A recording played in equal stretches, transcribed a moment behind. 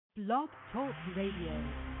Blog Talk Radio.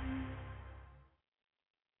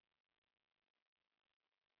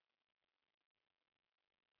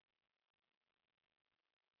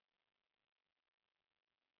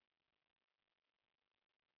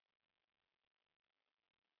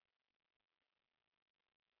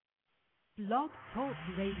 Blog Talk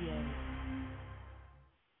Radio.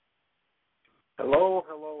 Hello,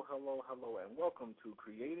 and welcome to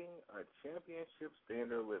Creating a Championship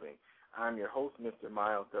Standard Living. I'm your host, Mr.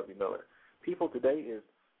 Myles W. Miller. People, today is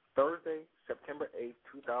Thursday, September 8th,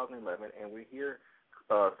 2011, and we're here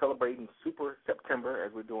celebrating Super September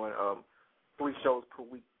as we're doing 3 shows per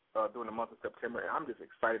week during the month of September, and I'm just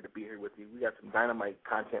excited to be here with you. We got some dynamite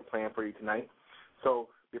content planned for you tonight. So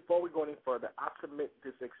before we go any further, I submit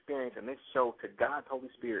this experience and this show to God's Holy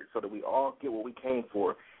Spirit so that we all get what we came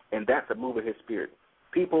for, and that's a move of His Spirit.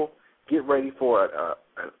 People, get ready for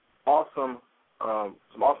an awesome,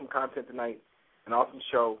 some awesome content tonight, an awesome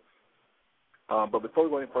show. But before we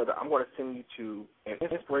go any further, I'm going to send you to an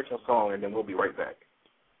inspirational song, and then we'll be right back.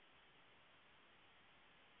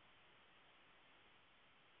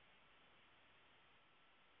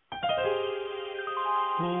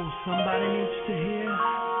 Oh, somebody needs to hear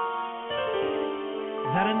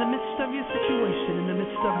that in the midst of your situation, in the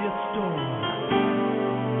midst of your storm,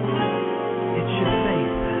 it's your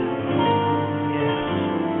faith. Yes,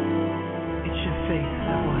 it's your faith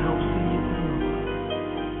that will help see you through.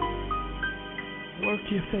 Work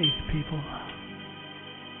your faith, people.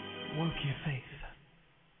 Work your faith.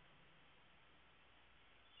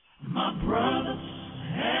 My brothers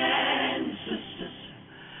and sisters,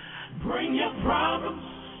 bring your problems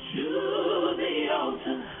to the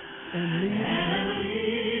altar and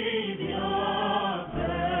leave your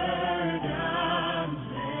burdens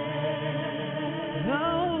there.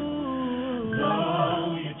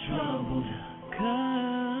 Though you're troubled,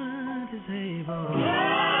 God is able.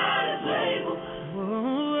 God is able.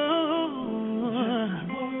 Just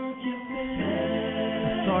work your faith.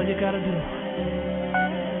 That's all you gotta do.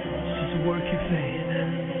 Just work your faith.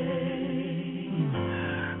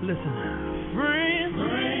 Listen, friends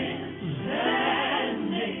and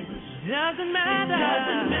neighbors, doesn't matter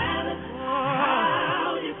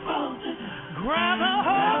how you falter. Grab a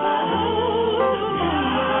hold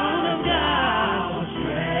of God's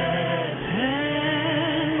hands.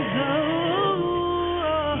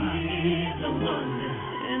 He's the wonder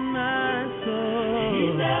in my soul. He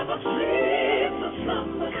never sleeps or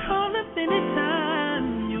slumbers. Call him anytime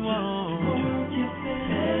you want.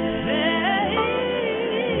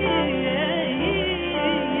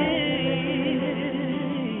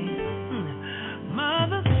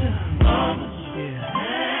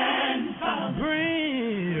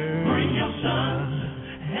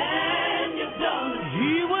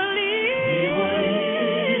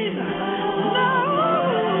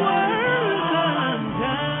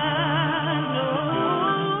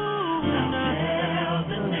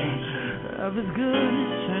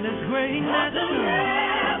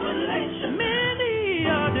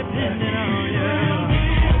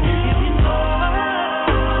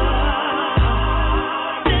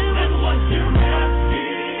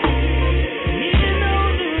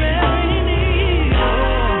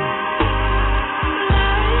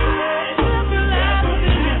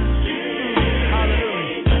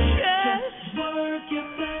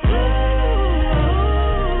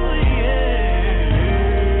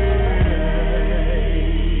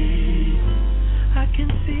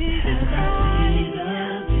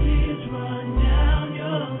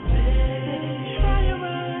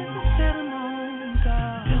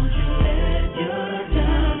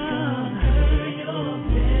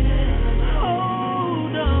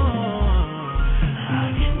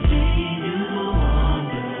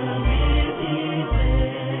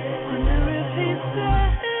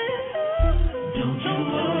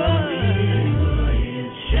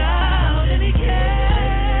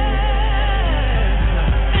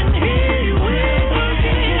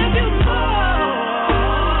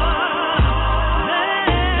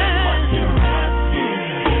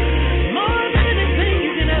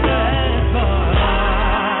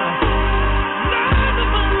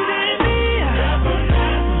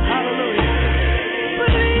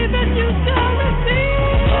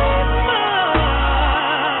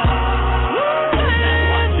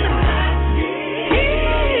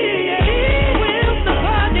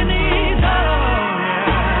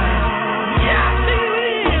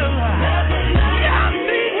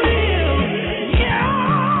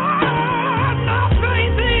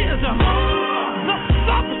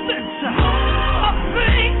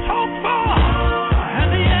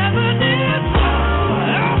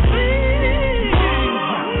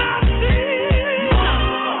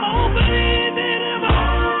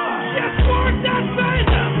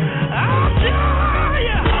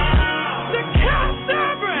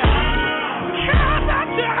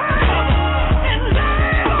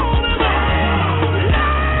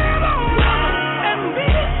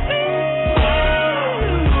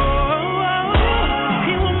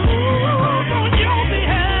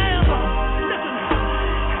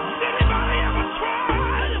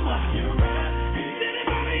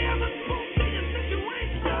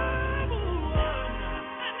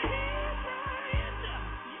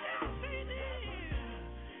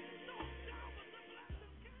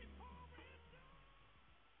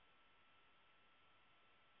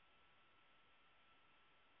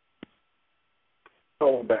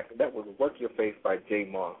 Oh, back. That was Work Your Faith by Jay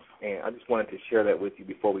Moss. And I just wanted to share that with you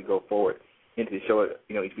before we go forward into the show.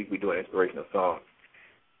 Each week we do an inspirational song.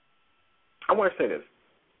 I want to say this.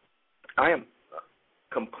 I am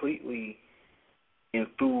completely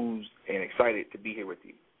enthused and excited to be here with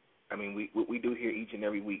you. I mean, what we do here each and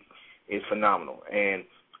every week is phenomenal. And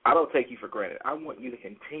I don't take you for granted. I want you to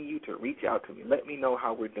continue to reach out to me. Let me know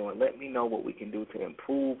how we're doing. Let me know what we can do to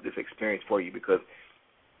improve this experience for you, because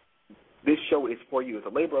this show is for you. It's a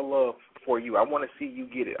labor of love for you. I want to see you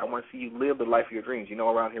get it. I want to see you live the life of your dreams.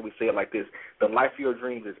 Around here we say it like this: the life of your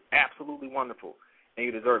dreams is absolutely wonderful, and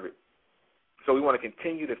you deserve it. So we want to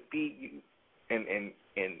continue to feed you and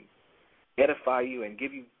edify you and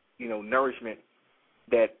give you, nourishment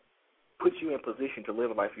that puts you in position to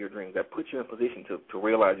live a life of your dreams, that puts you in position to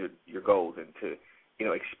realize your goals and to,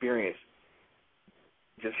 experience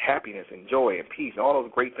just happiness and joy and peace and all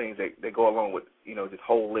those great things that go along with, just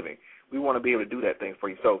whole living. We want to be able to do that thing for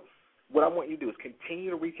you. So what I want you to do is continue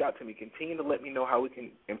to reach out to me. Continue to let me know how we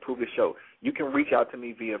can improve the show. You can reach out to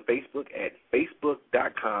me via Facebook at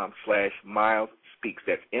facebook.com/Myles Speaks.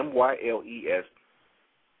 That's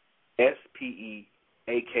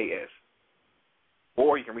MYLESSPEAKS.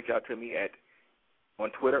 Or you can reach out to me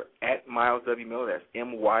on Twitter at Myles W. Miller. That's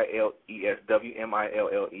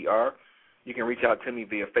MYLESWMILLER. You can reach out to me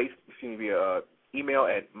via email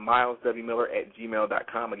at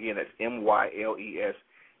MylesWMiller@gmail.com. Again, that's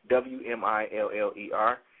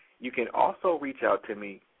MYLESWMILLER. You can also reach out to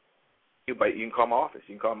me, but you can call my office.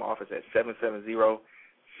 You can call my office at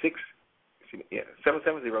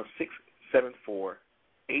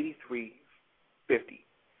 770-674-8350.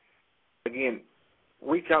 Again,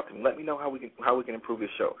 reach out to me. Let me know how we can improve this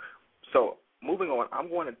show. So, moving on, I'm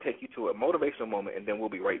going to take you to a motivational moment, and then we'll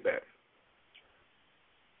be right back.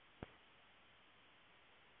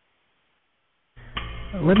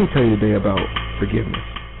 Let me tell you today about forgiveness.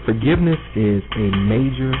 Forgiveness is a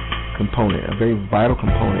major component, a very vital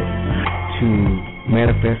component to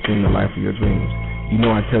manifesting the life of your dreams.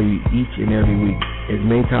 I tell you each and every week, as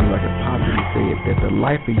many times as I can possibly say it, that the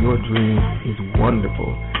life of your dreams is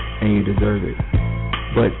wonderful and you deserve it.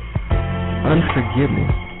 But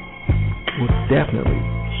unforgiveness will definitely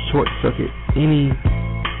short-circuit any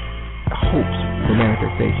hopes for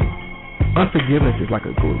manifestation. Unforgiveness is like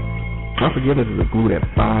a glue. Unforgiveness is a glue that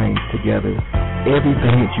binds together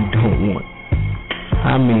everything that you don't want.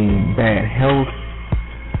 I mean, bad health,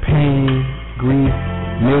 pain, grief,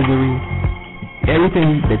 misery,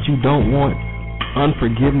 everything that you don't want.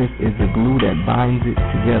 Unforgiveness is the glue that binds it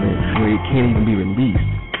together where it can't even be released.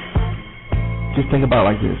 Just think about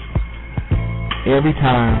it like this. Every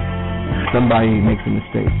time somebody makes a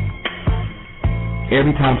mistake,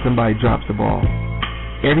 every time somebody drops the ball,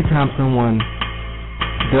 every time someone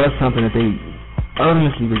does something that they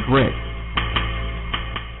earnestly regret,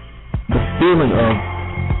 the feeling of,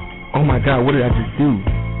 oh my God, what did I just do,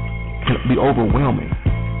 can be overwhelming.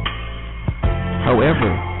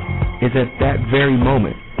 However, it's at that very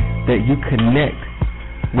moment that you connect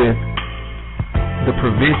with the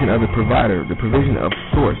provision of the provider, the provision of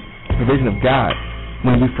source, the provision of God,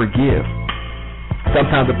 when you forgive.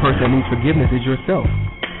 Sometimes the person that needs forgiveness is yourself.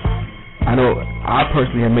 I know I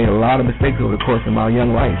personally have made a lot of mistakes over the course of my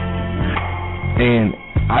young life, and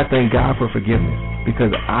I thank God for forgiveness,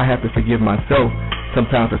 because I have to forgive myself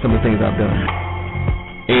sometimes for some of the things I've done.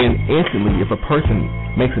 And instantly, if a person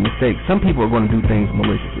makes a mistake, some people are going to do things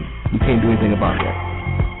maliciously. You can't do anything about that.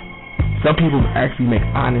 Some people actually make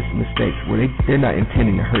honest mistakes where they're not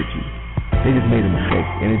intending to hurt you. They just made a mistake,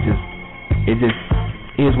 and it just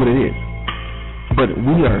is what it is. But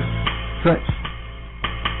we are such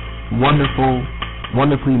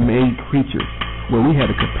wonderfully made creatures where we have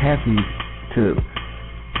the capacity to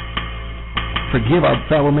forgive our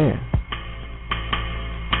fellow man,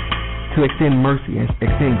 to extend mercy and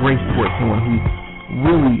extend grace towards someone who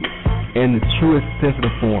really, in the truest sense of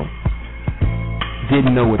the form,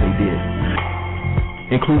 didn't know what they did,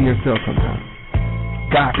 including yourself sometimes.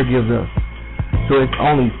 God forgives us, so it's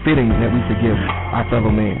only fitting that we forgive our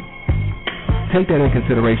fellow man. Take that in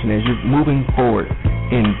consideration as you're moving forward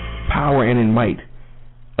in power and in might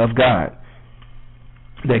of God,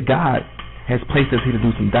 that God has placed us here to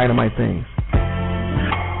do some dynamite things,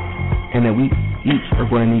 and that we each are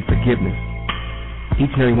going to need forgiveness, each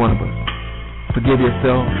and every one of us. Forgive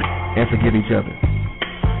yourself and forgive each other.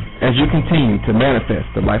 As you continue to manifest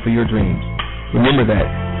the life of your dreams, remember that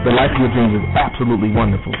the life of your dreams is absolutely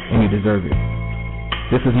wonderful and you deserve it.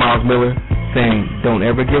 This is Myles Miller saying, don't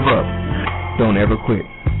ever give up, don't ever quit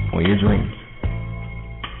on your dreams.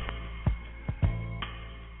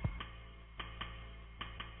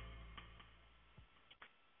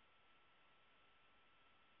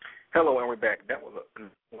 Hello, and we're back. That was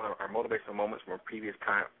one of our motivational moments from one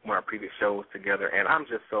of our previous shows together, and I'm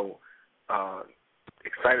just so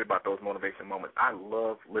excited about those motivation moments. I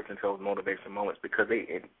love listening to those motivation moments because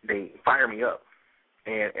they fire me up.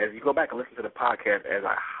 And as you go back and listen to the podcast, as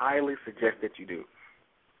I highly suggest that you do,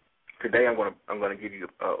 today I'm going to give you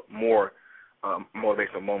more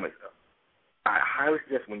motivational moments. I highly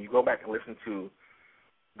suggest when you go back and listen to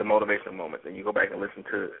the motivational moments and you go back and listen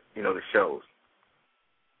to the shows,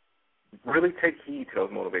 really take heed to those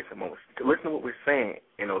motivational moments. Listen to what we're saying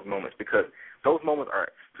in those moments, because those moments are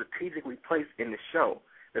strategically placed in the show.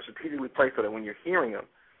 They're strategically placed so that when you're hearing them,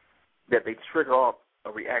 that they trigger off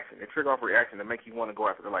a reaction. They trigger off a reaction to make you want to go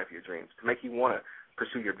after the life of your dreams, to make you want to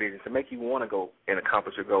pursue your vision, to make you want to go and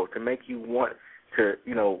accomplish your goals, to make you want to,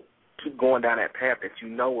 keep going down that path that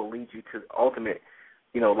will lead you to the ultimate,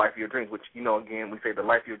 life of your dreams, which, again, we say the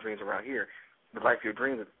life of your dreams around here. The life of your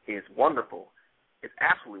dreams is wonderful. It's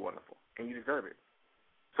absolutely wonderful, and you deserve it.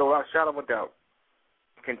 So without a shadow of a doubt,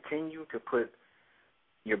 continue to put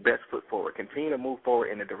your best foot forward. Continue to move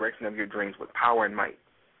forward in the direction of your dreams with power and might.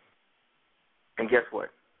 And guess what?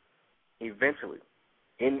 Eventually,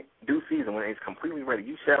 in due season, when it's completely ready,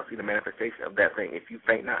 you shall see the manifestation of that thing if you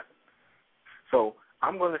faint not. So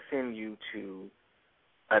I'm going to send you to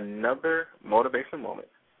another motivational moment,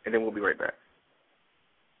 and then we'll be right back.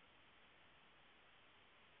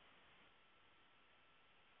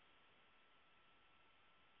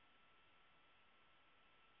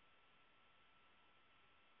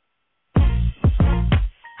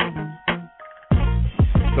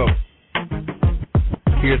 So,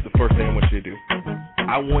 here's the first thing I want you to do.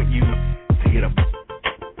 I want you to get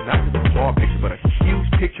not just a small picture, but a huge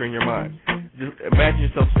picture in your mind. Just imagine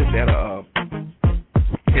yourself sitting at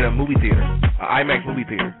in a movie theater, an IMAX movie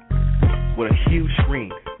theater, with a huge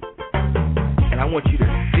screen. And I want you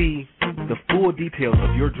to see the full details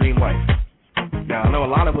of your dream life. Now, I know a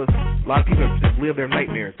lot of people have lived their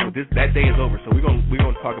nightmares, but that day is over. So we're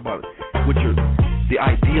gonna talk about what the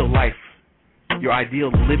ideal life, your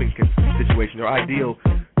ideal living situation, your ideal,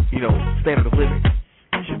 standard of living.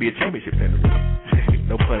 It should be a championship standard of living.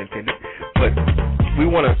 No pun intended. But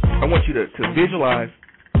I want you to visualize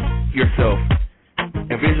yourself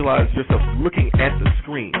and visualize yourself looking at the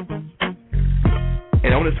screen.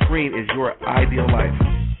 And on the screen is your ideal life.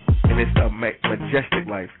 And it's a majestic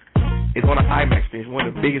life. It's on an IMAX screen. It's one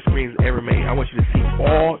of the biggest screens ever made. I want you to see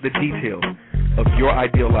all the details of your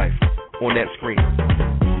ideal life on that screen.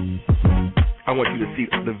 I want you to see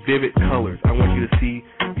the vivid colors. I want you to see,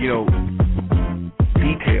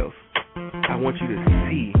 details. I want you to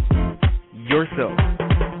see yourself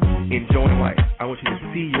enjoying life. I want you to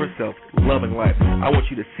see yourself loving life. I want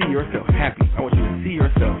you to see yourself happy. I want you to see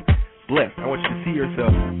yourself blessed. I want you to see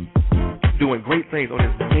yourself doing great things on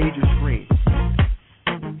this major screen.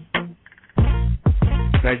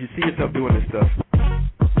 So as you see yourself doing this stuff,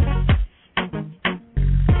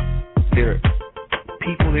 there are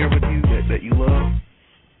people there with you that you love.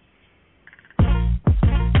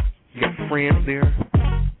 You got friends there.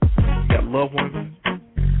 You got loved ones.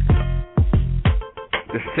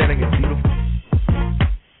 The setting is beautiful.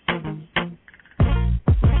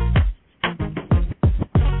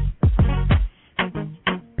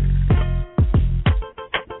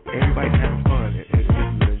 Everybody's having fun. This is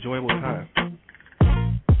an enjoyable time.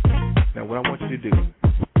 Now, what I want you to do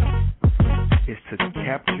is to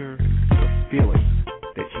capture the feelings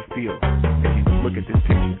that you feel as you look at this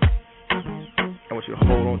picture. I want you to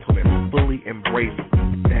hold on to it and fully embrace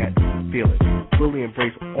that feeling. Fully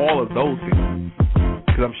embrace all of those feelings.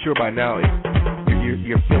 Because I'm sure by now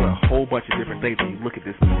you're feeling a whole bunch of different things when you look at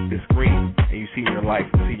this screen and you see your life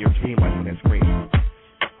and see your dream life on that screen.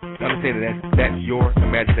 Understand that that's your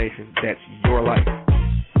imagination, that's your life,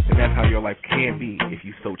 and that's how your life can be if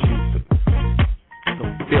you so choose to. So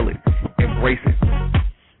feel it, embrace it.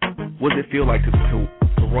 What does it feel like to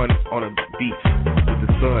run on a beach with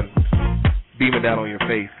the sun beaming down on your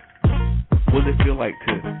face? What does it feel like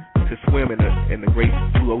to swim in the great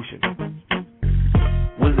blue ocean?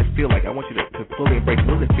 What does it feel like? I want you to fully embrace it.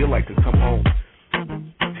 What does it feel like to come home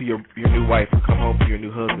to your new wife, or come home to your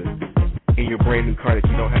new husband in your brand new car that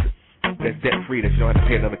you don't have to, that's debt free, that you don't have to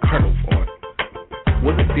pay another car note on?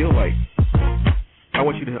 What does it feel like? I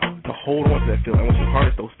want you to hold on to that feeling. I want you to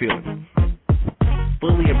harness those feelings.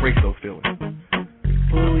 Fully embrace those feelings.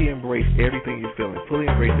 Fully embrace everything you're feeling. Fully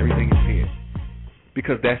embrace everything you're seeing.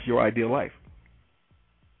 Because that's your ideal life.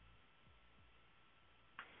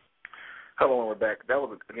 Hello, and we're back. That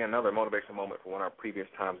was, again, another motivational moment for one of our previous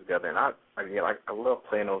times together. And I love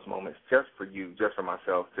playing those moments just for you, just for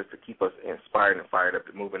myself, just to keep us inspired and fired up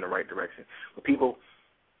to move in the right direction. But people,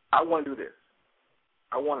 I want to do this.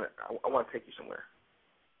 I want to take you somewhere.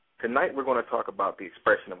 Tonight we're going to talk about the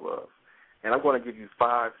expression of love, and I'm going to give you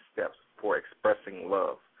 5 steps for expressing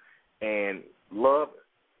love. And love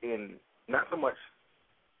in not so much,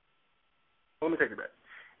 let me take it back,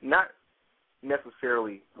 not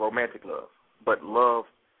necessarily romantic love, but love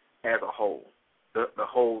as a whole, the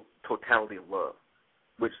whole totality of love,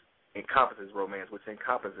 which encompasses romance, which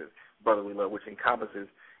encompasses brotherly love, which encompasses,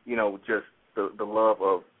 just the love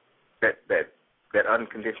of that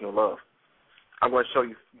unconditional love. I'm going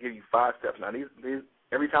to give you 5 steps. Now, these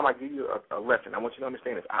every time I give you a lesson, I want you to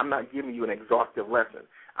understand this. I'm not giving you an exhaustive lesson.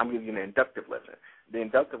 I'm giving you an inductive lesson. The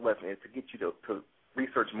inductive lesson is to get you to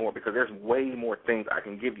research more, because there's way more things I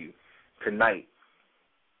can give you tonight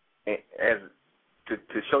as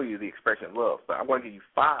to show you the expression of love. But I'm going to give you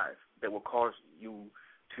 5 that will cause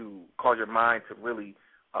your mind to really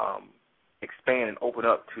expand and open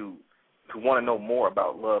up to want to know more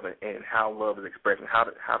about love and how love is expressed, and how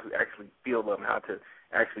to actually feel love, and how to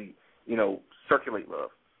actually circulate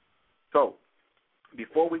love. So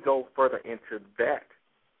before we go further into that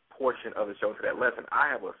portion of the show, to that lesson, I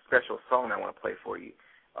have a special song I want to play for you.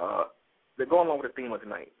 They're going along with the theme of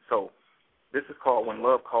tonight. So this is called When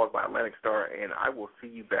Love Calls by Atlantic Starr, and I will see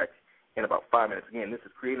you back in about 5 minutes. Again, this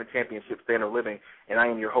is Creating a Championship Standard of Living, and I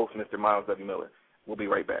am your host, Mr. Myles W. Miller. We'll be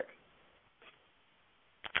right back.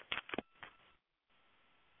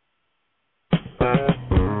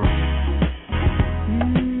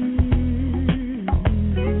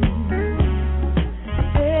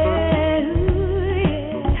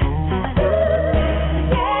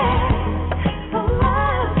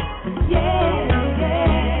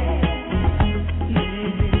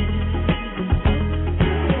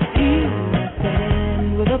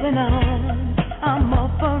 I'm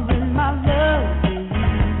offering my love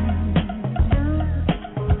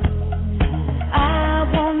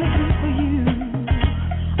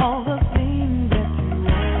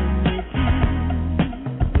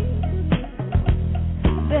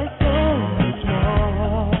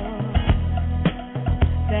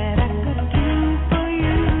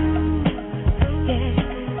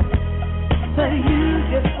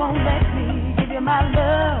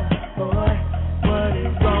to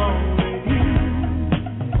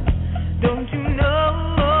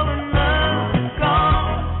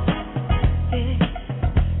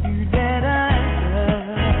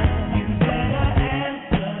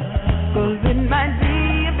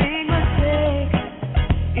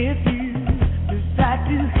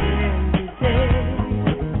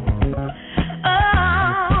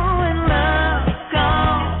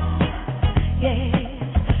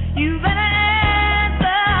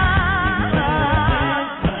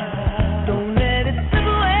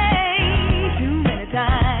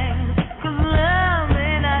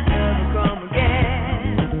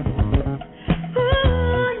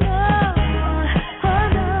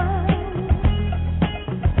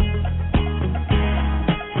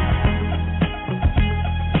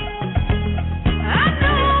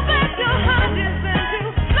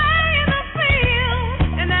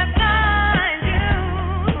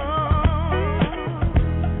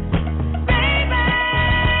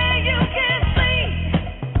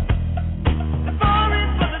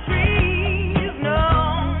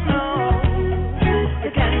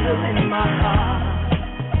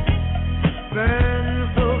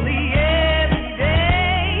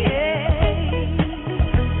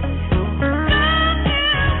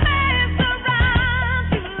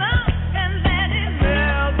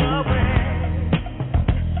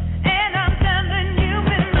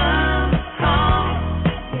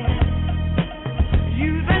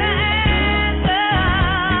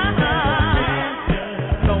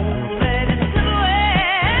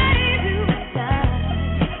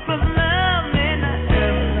But love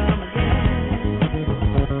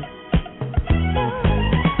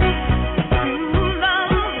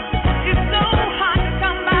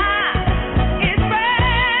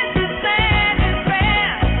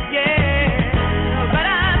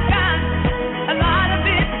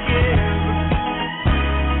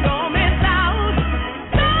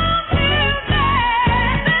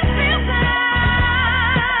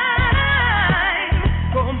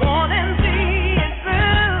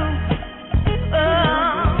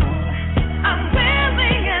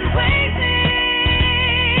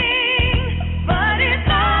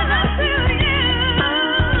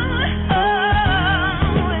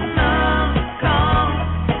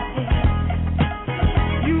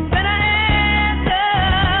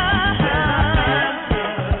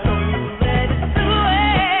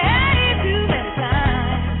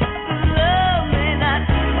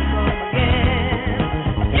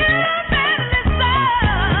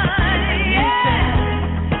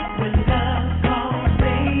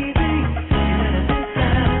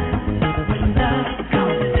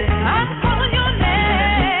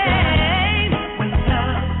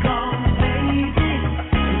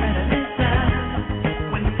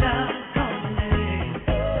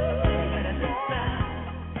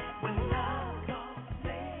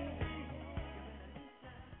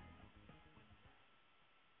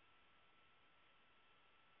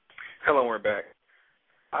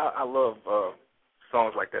I love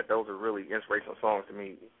songs like that. Those are really inspirational songs to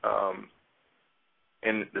me.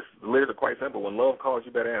 And the lyrics are quite simple. When love calls,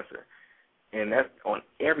 you better answer. And that's on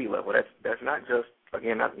every level. That's not just,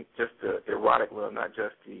 again, not just the erotic love, not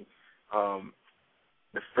just the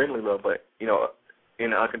friendly love, but, you know,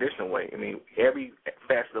 in an unconditional way. I mean, every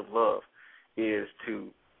facet of love is to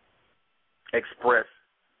express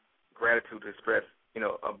gratitude, to express, you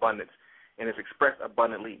know, abundance, and it's expressed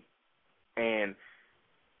abundantly. And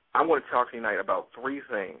I want to talk to you tonight about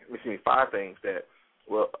five things that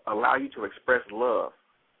will allow you to express love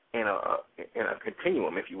in a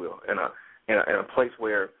continuum, if you will, in a place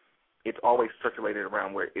where it's always circulated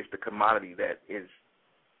around, where it's the commodity that is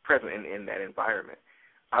present in that environment.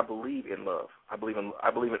 I believe in love. I believe in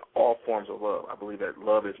all forms of love. I believe that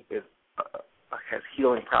love has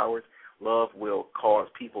healing powers. Love will cause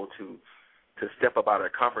people to step up out of their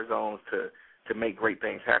comfort zones, to make great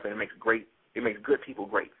things happen. It makes good people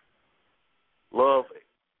great. Love,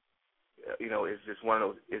 you know, is just one of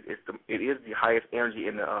those. It is the highest energy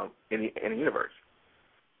in the universe.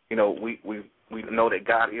 You know, we know that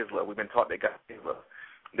God is love. We've been taught that God is love.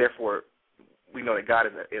 Therefore, we know that God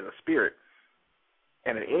is a spirit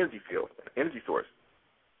and an energy field, an energy source.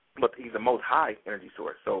 But He's the most high energy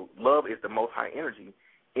source. So love is the most high energy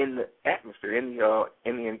in the atmosphere, in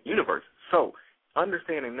the universe. So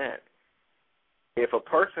understanding that, if a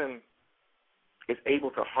person is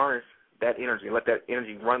able to harness that energy and let that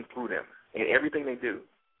energy run through them in everything they do,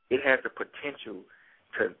 it has the potential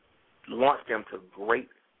to launch them to great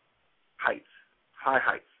heights, high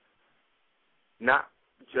heights. Not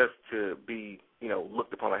just to be, you know,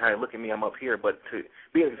 looked upon like, hey, look at me, I'm up here, but to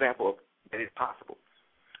be an example of that it's possible.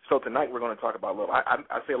 So tonight we're going to talk about love. I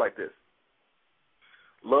say it like this.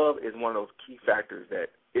 Love is one of those key factors that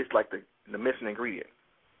it's like the missing ingredient.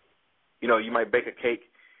 You know, you might bake a cake,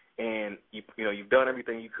 and you've done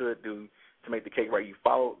everything you could do to make the cake right. You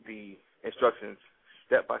followed the instructions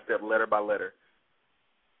step by step, letter by letter,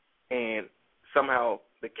 and somehow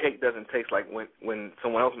the cake doesn't taste like when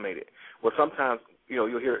someone else made it. Well, sometimes, you know,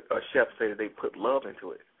 you'll hear a chef say that they put love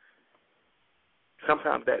into it.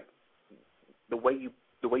 Sometimes that the way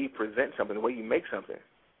you present something, the way you make something,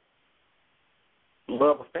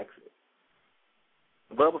 love affects it.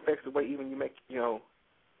 Love affects the way even you make, you know,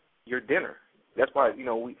 your dinner. That's why, you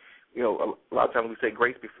know, a lot of times we say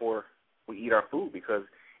grace before we eat our food, because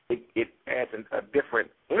it adds a different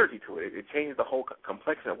energy to it. It changes the whole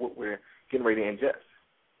complexion of what we're getting ready to ingest.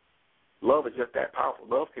 Love is just that powerful.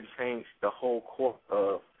 Love can change the whole course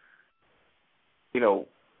of, you know,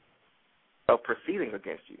 of proceedings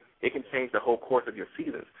against you. It can change the whole course of your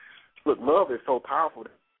seasons. Look, love is so powerful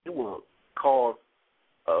that it will cause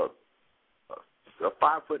a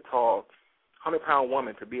 5-foot-tall, 100-pound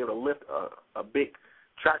woman to be able to lift a big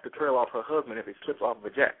tractor trailer off her husband if it slips off of a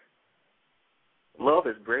jack. Love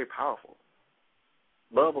is very powerful.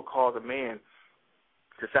 Love will cause a man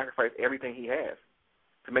to sacrifice everything he has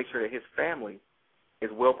to make sure that his family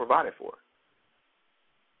is well provided for.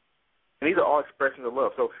 And these are all expressions of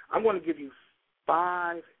love. So I'm going to give you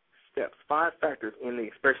 5 steps, 5 factors in the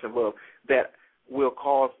expression of love that will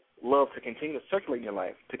cause love to continue to circulate in your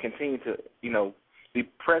life, to continue to, you know, be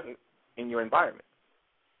present in your environment.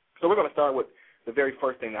 So we're going to start with the very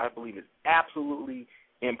first thing that I believe is absolutely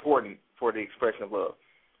important for the expression of love.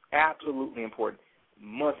 Absolutely important.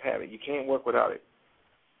 Must have it. You can't work without it.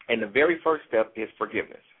 And the very first step is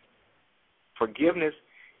forgiveness. Forgiveness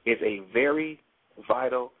is a very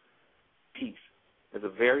vital piece. It's a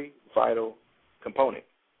very vital component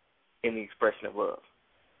in the expression of love.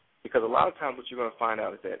 Because a lot of times what you're going to find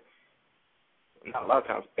out is that, not a lot of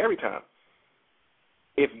times, every time,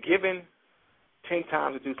 if given 10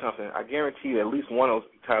 times to do something, I guarantee you at least one of those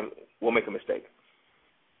times we'll make a mistake.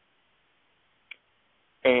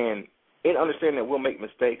 And in understanding that we'll make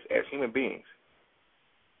mistakes as human beings,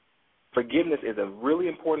 forgiveness is a really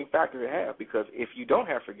important factor to have, because if you don't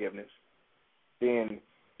have forgiveness, then,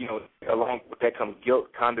 you know, along with that comes guilt,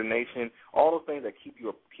 condemnation, all those things that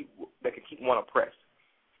that can keep one oppressed.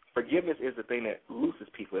 Forgiveness is the thing that looses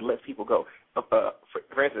people. It lets people go.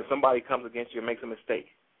 For instance, somebody comes against you and makes a mistake.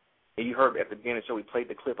 And you heard at the beginning of the show we played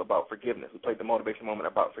the clip about forgiveness. We played the motivation moment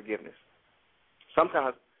about forgiveness.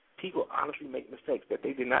 Sometimes people honestly make mistakes that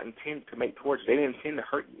they did not intend to make towards you. They didn't intend to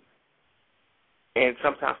hurt you. And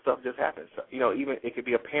sometimes stuff just happens. You know, even it could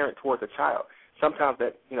be a parent towards a child. Sometimes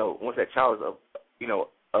that, you know, once that child is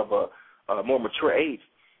of a more mature age,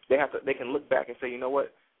 they can look back and say, you know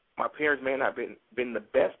what, my parents may not have been the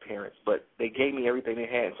best parents, but they gave me everything they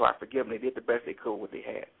had, and so I forgive them. They did the best they could with what they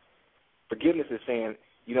had. Forgiveness is saying,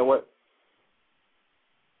 you know what,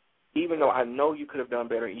 Even though I know you could have done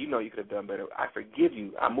better, and you know you could have done better, I forgive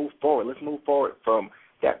you. I move forward. Let's move forward from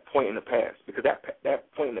that point in the past, because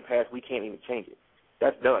that point in the past, we can't even change it.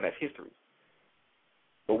 That's done. That's history.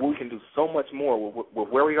 But we can do so much more with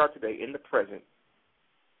where we are today in the present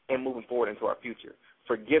and moving forward into our future.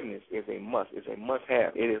 Forgiveness is a must. It's a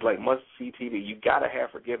must-have. It is like must-see TV. You got to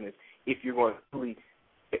have forgiveness if you're going to really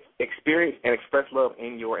experience and express love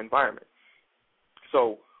in your environment.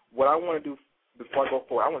 So what I want to do before I go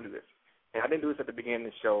forward, I want to do this. And I didn't do this at the beginning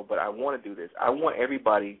of the show, but I want to do this. I want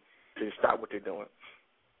everybody to stop what they're doing.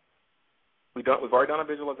 We've already done a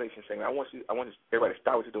visualization segment. I want everybody to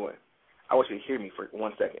stop what you're doing. I want you to hear me for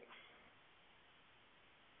 1 second.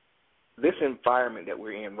 This environment that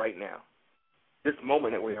we're in right now, this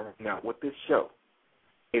moment that we're in right now with this show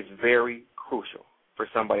is very crucial for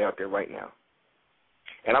somebody out there right now.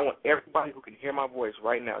 And I want everybody who can hear my voice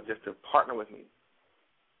right now just to partner with me.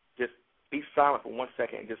 Just be silent for 1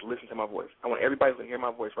 second and just listen to my voice. I want everybody who can hear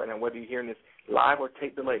my voice right now, whether you're hearing this live or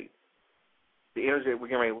tape delayed. The energy that we're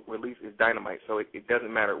going to release is dynamite, so it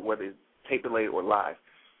doesn't matter whether it's tape delayed or live.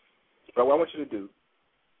 But what I want you to do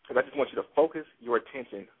is I just want you to focus your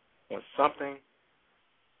attention on something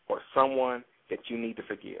or someone that you need to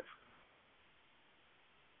forgive.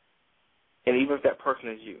 And even if that person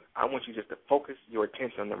is you, I want you just to focus your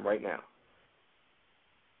attention on them right now.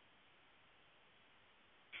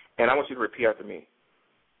 And I want you to repeat after me.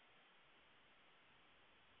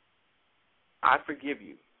 I forgive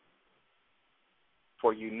you,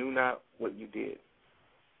 for you knew not what you did.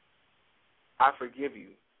 I forgive you,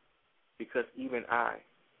 because even I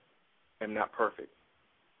am not perfect.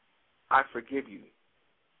 I forgive you,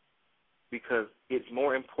 because it's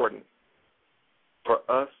more important for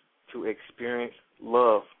us to experience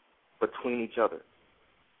love between each other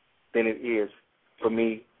than it is for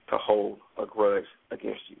me to hold a grudge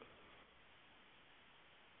against you.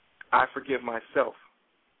 I forgive myself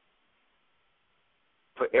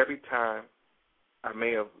for every time I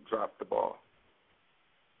may have dropped the ball.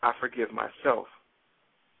 I forgive myself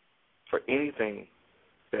for anything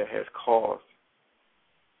that has caused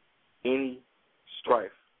any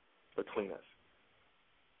strife between us.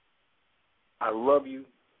 I love you.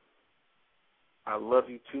 I love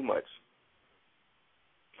you too much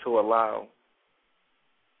to allow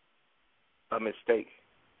a mistake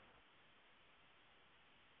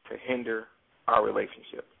to hinder our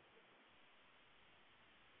relationship.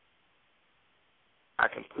 I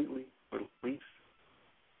completely release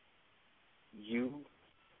you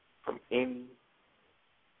from any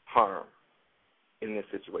harm in this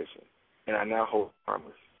situation, and I now hold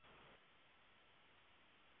harmless.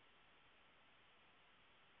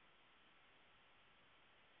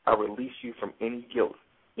 I release you from any guilt,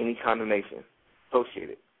 any condemnation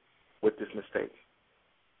associated with this mistake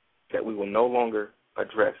that we will no longer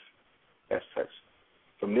address as such.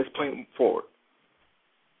 From this point forward,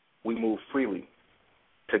 we move freely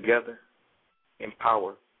together in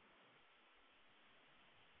power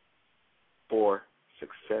for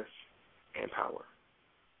success and power.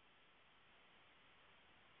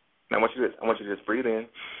 Now I want you to just breathe in,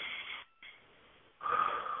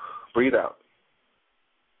 breathe out.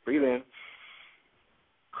 Breathe in,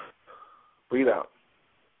 breathe out.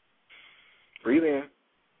 Breathe in,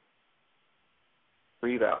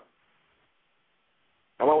 breathe out.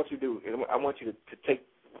 Now what I want you to do is I want you to take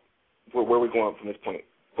where we're going from this point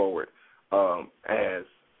forward as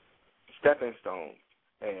stepping stones,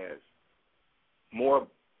 as more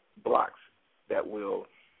blocks that will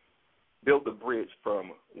build the bridge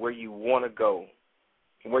from where you want to go,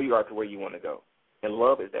 from where you are to where you want to go. And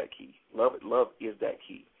love is that key. Love is that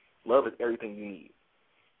key. Love is everything you need.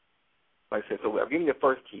 Like I said, so I've given you the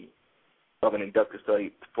first key of an inductive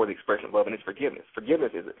study for the expression of love, and it's forgiveness.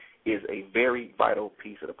 Forgiveness is a very vital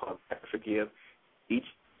piece of the puzzle. You have to forgive each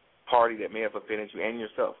party that may have offended you and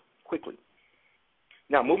yourself quickly.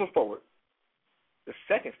 Now, moving forward, the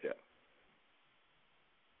second step,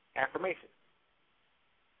 affirmation.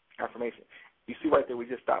 Affirmation. You see right there, we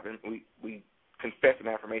just stopped and we confess an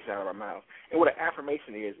affirmation out of our mouths. And what an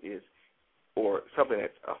affirmation is, or something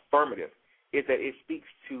that's affirmative, is that it speaks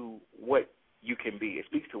to what you can be. It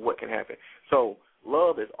speaks to what can happen. So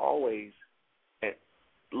love is always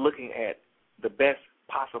looking at the best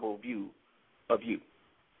possible view of you.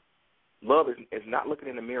 Love is not looking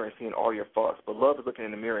in the mirror and seeing all your faults, but love is looking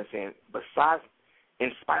in the mirror and saying,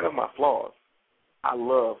 in spite of my flaws, I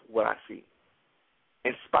love what I see.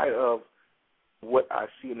 In spite of what I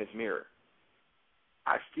see in this mirror,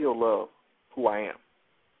 I still love who I am.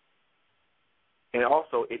 And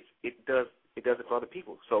also, it does it for other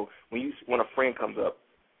people. So when a friend comes up,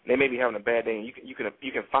 they may be having a bad day, and you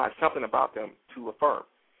can find something about them to affirm.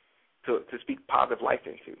 to speak positive life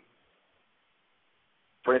into.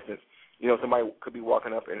 For instance, you know, somebody could be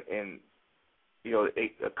walking up and you know,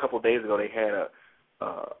 a couple of days ago they had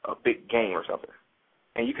a big game or something,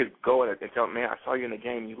 and you could go in and tell them, man, I saw you in the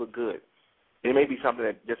game, you look good. It may be something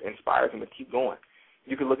that just inspires them to keep going.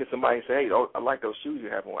 You can look at somebody and say, hey, I like those shoes you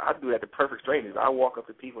have on. I do that to perfect strangers. I walk up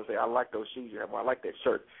to people and say, I like those shoes you have on. I like that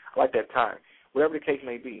shirt. I like that tie. Whatever the case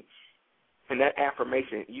may be. And that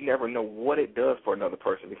affirmation, you never know what it does for another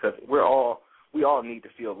person, because we all need to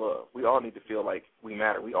feel love. We all need to feel like we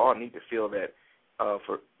matter. We all need to feel that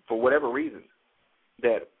for whatever reason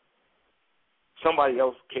that somebody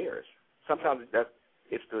else cares. Sometimes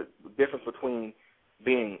it's the difference between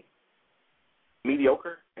being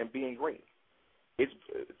mediocre and being great. It's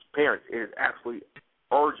parents, it is absolutely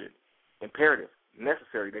urgent, imperative,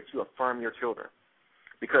 necessary that you affirm your children,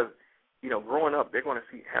 because, you know, growing up, they're going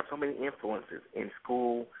to have so many influences in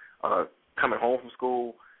school, coming home from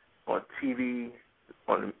school, on TV,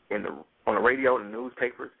 on the radio, the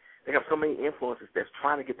newspapers. They have so many influences that's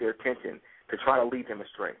trying to get their attention to try to lead them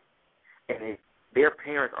astray. And if their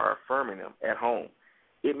parents are affirming them at home,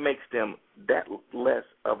 it makes them that less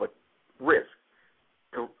of a risk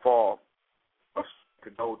to fall, to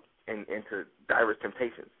go into diverse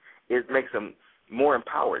temptations. It makes them more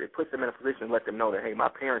empowered. It puts them in a position to let them know that, hey, my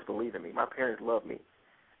parents believe in me. My parents love me.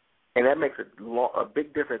 And that makes a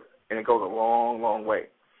big difference, and it goes a long, long way.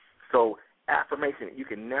 So affirmation, you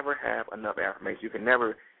can never have enough affirmation. You can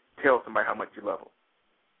never tell somebody how much you love them.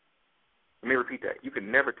 Let me repeat that. You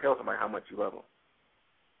can never tell somebody how much you love them.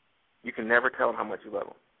 You can never tell them how much you love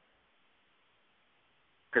them.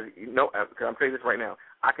 Because I'm telling you this right now,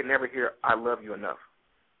 I can never hear I love you enough.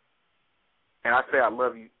 And I say I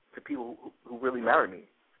love you to people who really matter to me.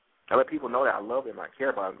 I let people know that I love them, I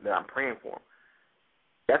care about them, that I'm praying for them.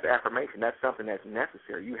 That's affirmation. That's something that's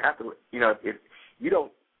necessary. You have to, you know, if you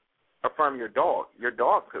don't affirm your dog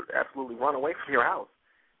could absolutely run away from your house,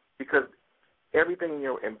 because everything in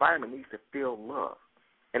your environment needs to feel love.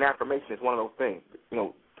 And affirmation is one of those things. You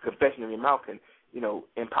know, confession in your mouth can, you know,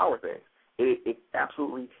 empower things. It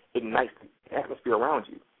absolutely ignites the atmosphere around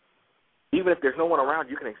you. Even if there's no one around,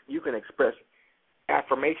 you can express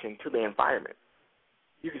affirmation to the environment.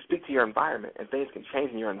 You can speak to your environment, and things can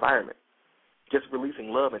change in your environment. Just releasing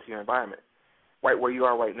love into your environment, right where you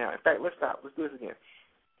are right now. In fact, let's stop. Let's do this again.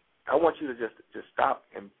 I want you to just stop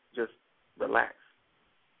and just relax.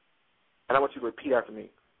 And I want you to repeat after me.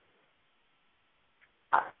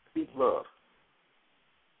 I speak love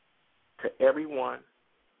to everyone,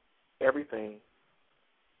 everything,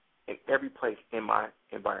 and every place in my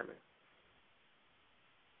environment.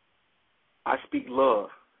 I speak love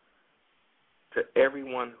to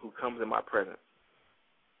everyone who comes in my presence.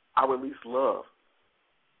 I release love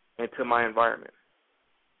into my environment.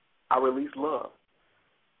 I release love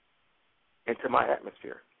into my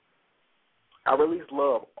atmosphere. I release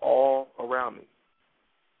love all around me.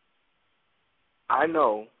 I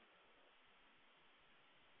know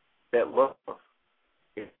that love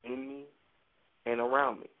is in me and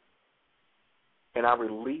around me. And I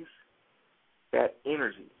release that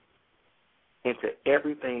energy into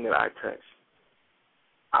everything that I touch.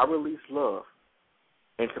 I release love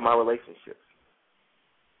into my relationships.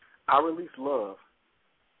 I release love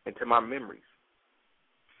into my memories.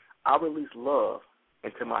 I release love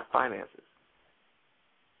into my finances.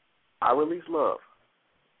 I release love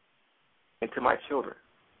into my children.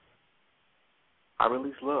 I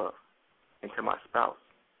release love into my spouse.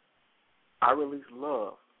 I release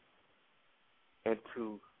love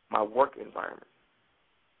into my work environment.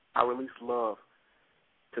 I release love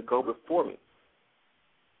to go before me.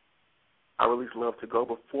 I release love to go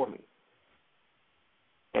before me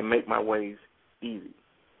and make my ways easy.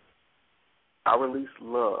 I release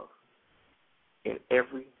love in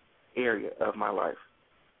every area of my life.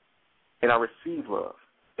 And I receive love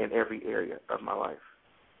in every area of my life.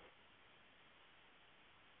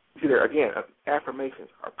 See there, again, affirmations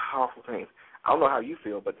are powerful things. I don't know how you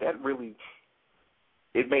feel, but that really,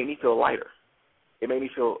 it made me feel lighter. It made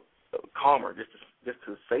me feel calmer just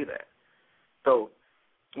to say that. So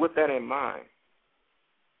with that in mind,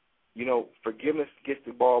 you know, forgiveness gets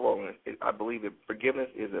the ball rolling. I believe that forgiveness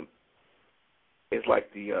is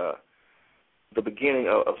like the beginning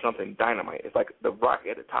of something dynamite. It's like the rock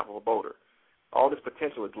at the top of a boulder. All this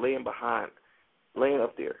potential is laying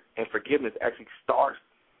up there, and forgiveness actually starts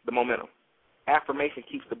the momentum. Affirmation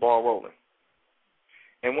keeps the ball rolling.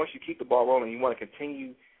 And once you keep the ball rolling, you want to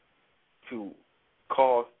continue to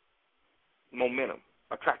cause momentum,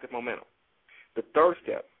 attractive momentum. The third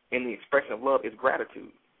step in the expression of love is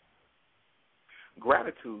gratitude.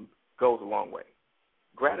 Gratitude goes a long way.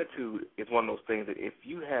 Gratitude is one of those things that if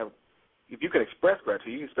you have if you can express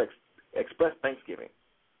gratitude, you can express thanksgiving,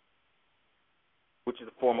 which is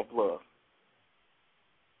a form of love.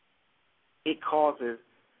 It causes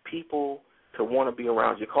people to want to be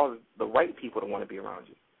around you. It causes the right people to want to be around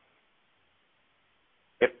you.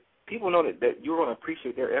 If people know that you're going to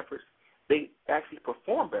appreciate their efforts, they actually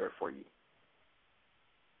perform better for you.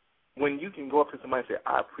 When you can go up to somebody and say,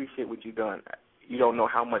 I appreciate what you've done, you don't know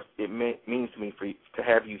how much it means to me to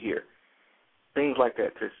have you here. Things like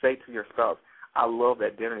that, to say to your spouse, I love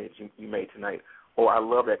that dinner that you made tonight, or I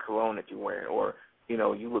love that cologne that you're wearing, or, you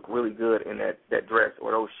know, you look really good in that dress,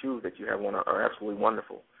 or those shoes that you have on are absolutely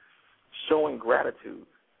wonderful. Showing gratitude,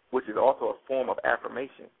 which is also a form of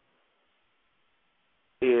affirmation,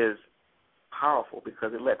 is powerful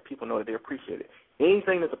because it lets people know that they appreciate it.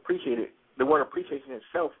 Anything that's appreciated, the word appreciation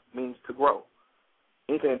itself means to grow.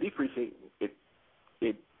 Anything that depreciates,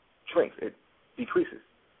 it shrinks, it decreases.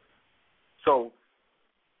 So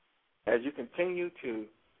as you continue to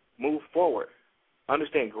move forward,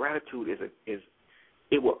 understand gratitude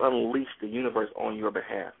it will unleash the universe on your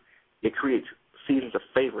behalf. It creates seasons of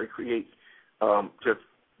favor. It creates just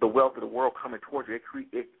the wealth of the world coming towards you.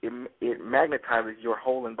 It magnetizes your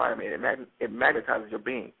whole environment. It magnetizes your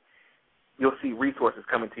being. You'll see resources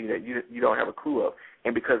coming to you that you don't have a clue of.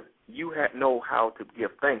 And because you know how to give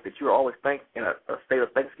thanks, that you're always in a state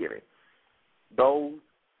of thanksgiving, those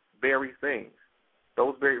very things,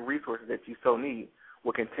 those very resources that you so need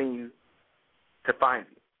will continue to find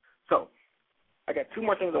you. So I got two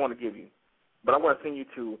more things I want to give you, but I want to send you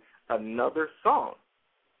to another song,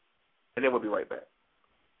 and then we'll be right back.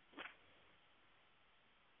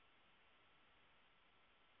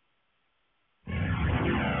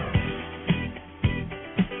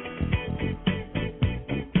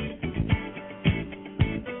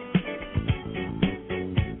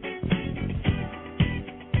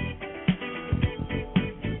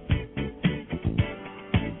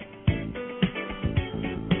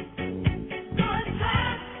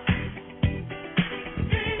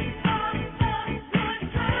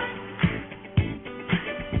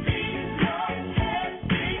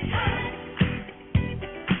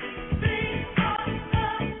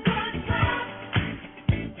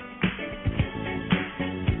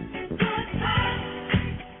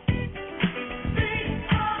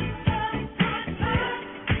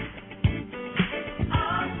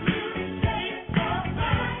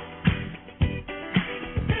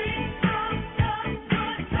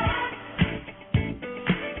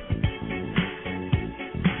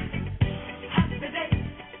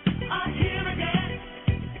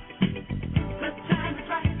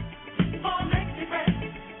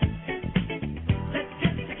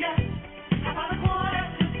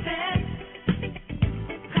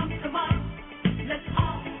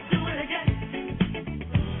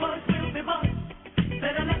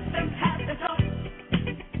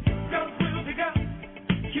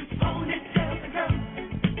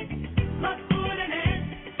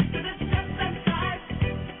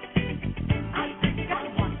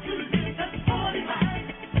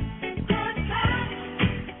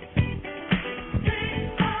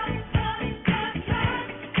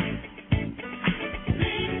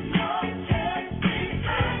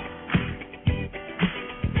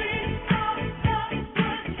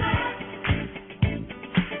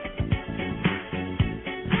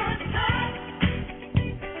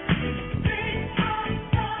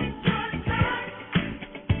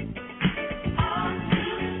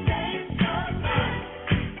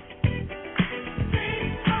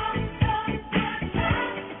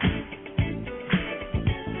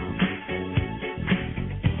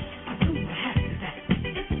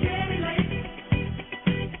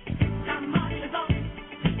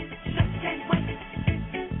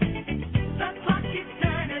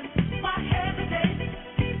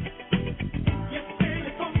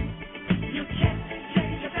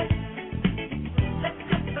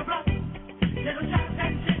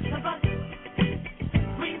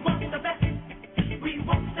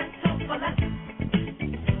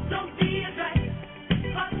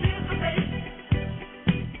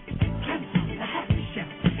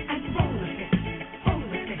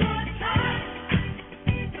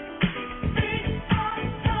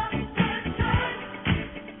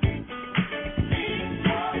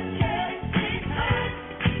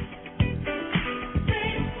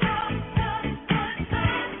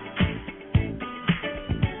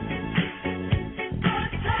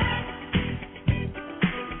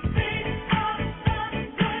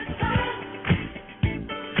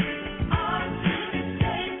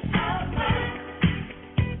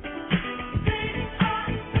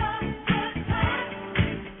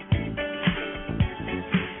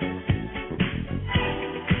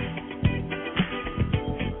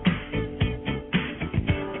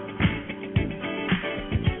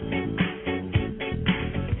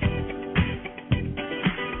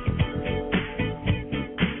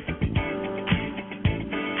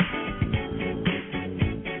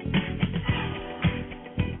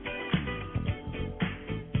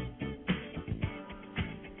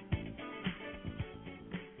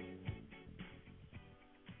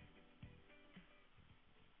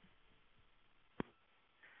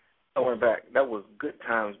 Somewhere Back. That was Good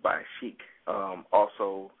Times by Chic.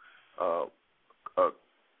 Also, a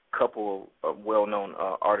couple of well-known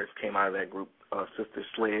artists came out of that group, Sister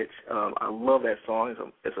Sledge. I love that song.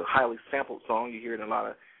 It's a highly sampled song. You hear it in a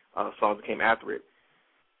lot of songs that came after it.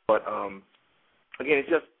 But, again, it's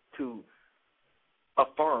just to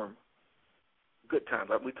affirm good times.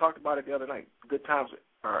 Like we talked about it the other night. Good times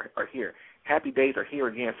are here. Happy days are here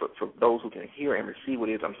again for those who can hear and receive what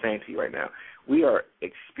it is I'm saying to you right now. We are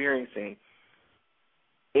experiencing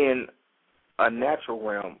in a natural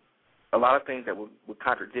realm a lot of things that would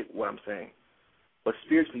contradict what I'm saying. But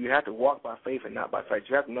spiritually, you have to walk by faith and not by sight.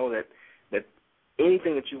 You have to know that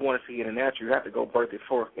anything that you want to see in the natural, you have to go birth it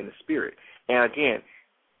forth in the spirit. And again,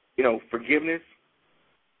 forgiveness,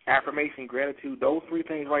 affirmation, gratitude, those three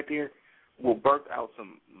things right there will birth out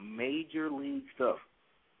some major league stuff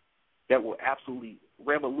that will absolutely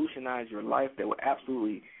revolutionize your life, that will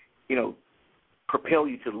absolutely, propel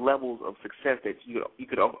you to levels of success that you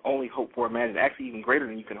could only hope for, imagine, actually even greater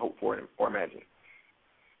than you can hope for or imagine.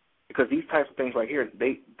 Because these types of things right here,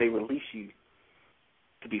 they release you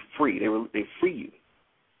to be free. They free you.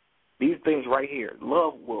 These things right here,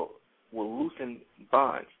 love will loosen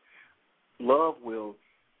bonds. Love will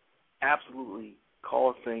absolutely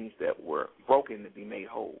cause things that were broken to be made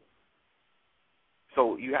whole.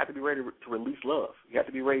 So you have to be ready to release love. You have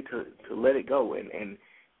to be ready to let it go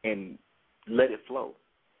and let it flow,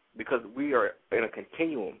 because we are in a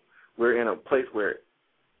continuum. We're in a place where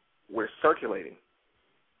we're circulating.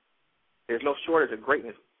 There's no shortage of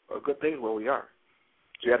greatness or good things where we are.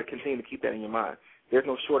 So you have to continue to keep that in your mind. There's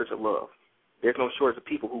no shortage of love. There's no shortage of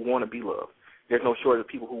people who want to be loved. There's no shortage of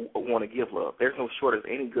people who want to give love. There's no shortage of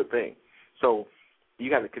any good thing. So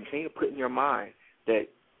you have to continue to put in your mind that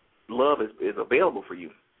love is available for you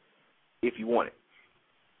if you want it.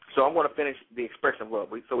 So I'm going to finish the expression of love.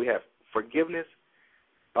 So we have forgiveness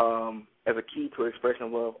as a key to expression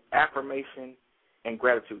of love, affirmation, and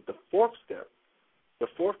gratitude. The fourth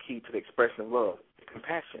key to the expression of love is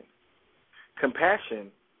compassion.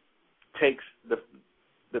 Compassion takes the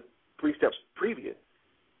 3 steps previous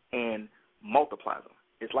and multiplies them.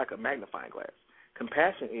 It's like a magnifying glass.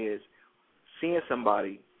 Compassion is seeing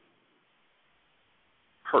somebody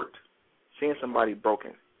hurt, seeing somebody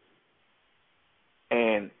broken,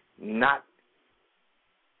 and not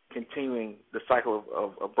continuing the cycle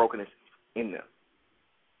of brokenness in them.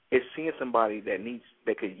 It's seeing somebody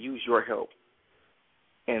that could use your help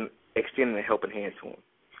and extending a helping hand to them.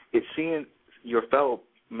 It's seeing your fellow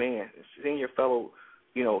man, seeing your fellow,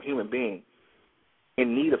 human being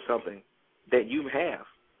in need of something that you have,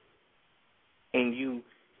 and you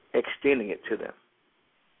extending it to them.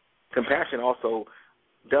 Compassion also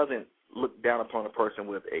doesn't look down upon a person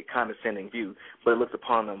with a condescending view, but it looks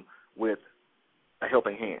upon them with a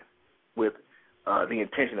helping hand, with the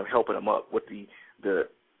intention of helping them up, with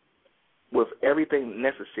with everything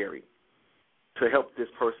necessary to help this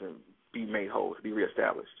person be made whole, to be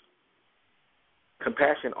reestablished.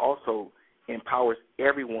 Compassion also empowers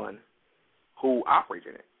everyone who operates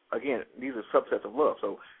in it. Again, these are subsets of love.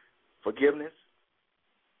 So forgiveness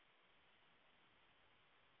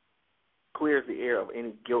clears the air of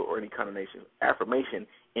any guilt or any condemnation. Affirmation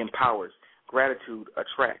empowers. Gratitude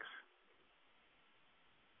attracts.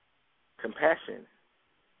 Compassion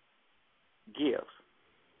gives.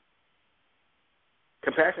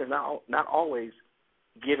 Compassion is not always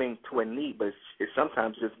giving to a need, but it's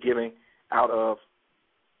sometimes just giving out of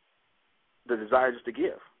the desire just to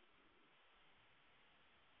give.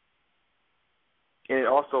 And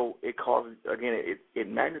it causes, again, it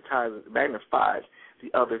magnifies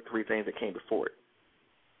the other 3 things that came before it.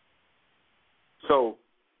 So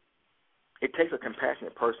it takes a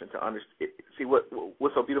compassionate person to understand. See, what's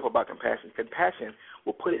so beautiful about compassion? Compassion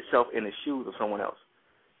will put itself in the shoes of someone else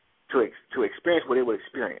to experience what it would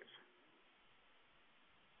experience.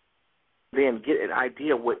 Then get an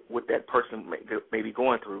idea what that person may be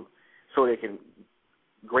going through, so they can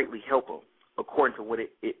greatly help them according to what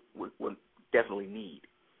it would definitely need.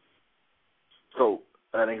 So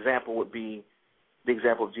an example would be the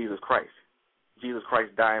example of Jesus Christ. Jesus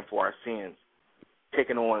Christ dying for our sins,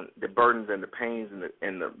 taking on the burdens and the pains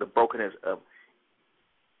and the brokenness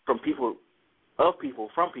from people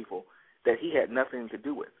that he had nothing to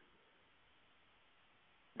do with.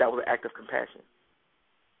 That was an act of compassion.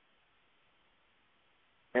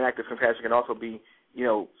 An act of compassion can also be,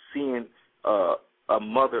 seeing a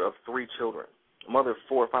mother of 3 children, a mother of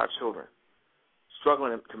 4 or 5 children,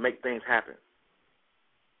 struggling to make things happen,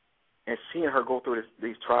 and seeing her go through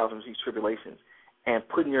these trials and these tribulations, and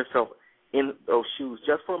putting yourself in those shoes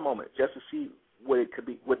just for a moment, just to see what it could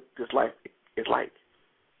be, what this life is like,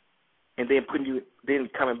 and then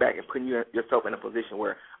coming back and putting yourself in a position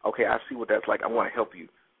where, okay, I see what that's like. I want to help you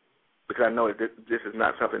because I know that this is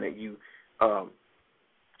not something that you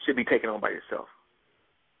should be taking on by yourself.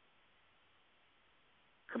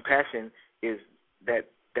 Compassion is that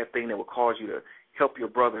thing that will cause you to help your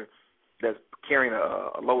brother that's carrying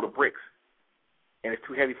a load of bricks and it's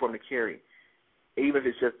too heavy for him to carry. Even if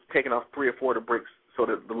it's just taking off 3 or 4 of the bricks so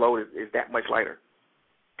that the load is that much lighter.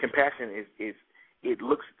 Compassion is it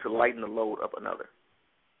looks to lighten the load of another.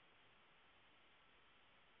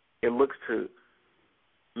 It looks to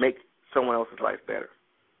make someone else's life better.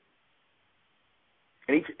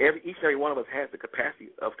 And each and every one of us has the capacity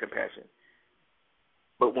of compassion.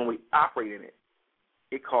 But when we operate in it,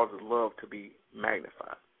 it causes love to be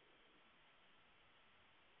magnified.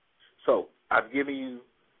 So I've given you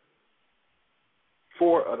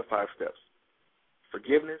 4 of the 5 steps: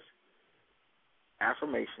 forgiveness,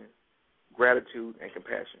 affirmation, gratitude, and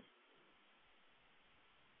compassion.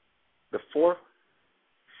 The 4th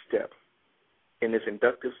step in this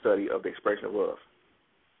inductive study of the expression of love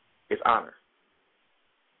is honor.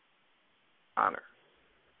 Honor.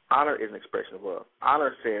 Honor is an expression of love.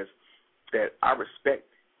 Honor says that I respect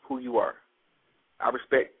who you are. I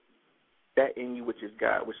respect that in you which is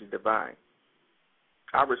God, which is divine.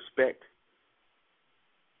 I respect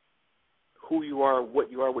who you are, what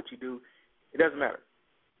you do. It doesn't matter.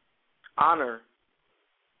 Honor,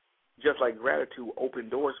 just like gratitude, will open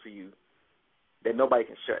doors for you that nobody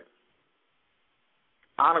can shut.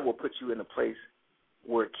 Honor will put you in a place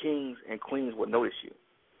where kings and queens will notice you.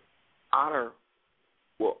 Honor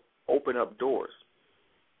will open up doors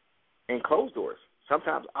and close doors.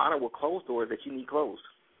 Sometimes honor will close doors that you need closed.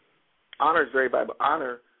 Honor is very Bible.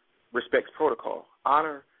 Honor respects protocol.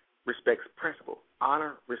 Honor respects principle.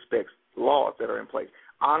 Honor respects laws that are in place.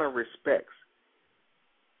 Honor respects.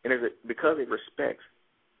 And because it respects,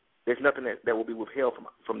 there's nothing that will be withheld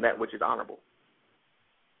from that which is honorable.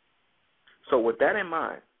 So with that in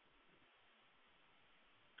mind,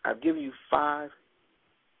 I've given you 5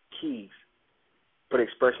 keys for the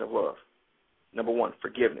expression of love. Number 1,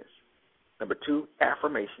 forgiveness. Number 2,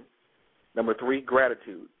 affirmation. Number 3,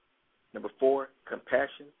 gratitude. Number 4,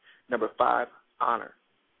 compassion. Number 5, honor.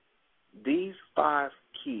 These 5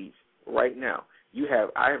 keys right now,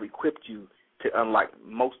 I have equipped you to unlock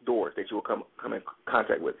most doors that you will come in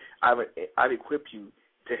contact with. I've equipped you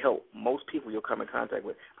to help most people you'll come in contact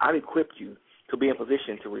with. I've equipped you to be in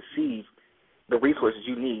position to receive the resources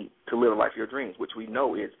you need to live a life of your dreams, which we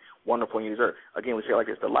know is wonderful and you deserve. Again, we say it like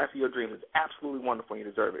this: the life of your dreams is absolutely wonderful and you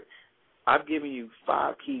deserve it. I've given you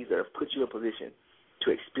 5 keys that have put you in position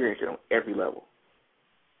to experience it on every level.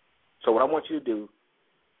 So what I want you to do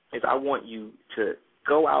is I want you to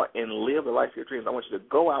go out and live the life of your dreams. I want you to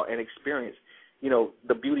go out and experience,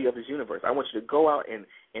 the beauty of this universe. I want you to go out and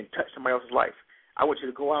touch somebody else's life. I want you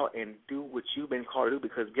to go out and do what you've been called to do,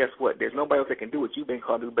 because guess what? There's nobody else that can do what you've been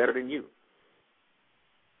called to do better than you.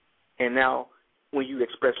 And now when you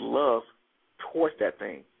express love towards that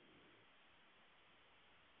thing,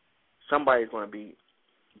 somebody's going to be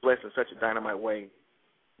blessed in such a dynamite way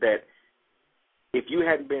that if you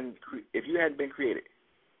hadn't been created,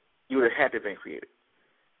 you would have had to have been created,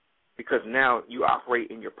 because now you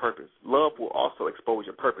operate in your purpose. Love will also expose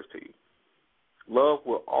your purpose to you. Love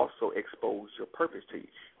will also expose your purpose to you.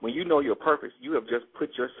 When you know your purpose, you have just put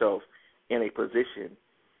yourself in a position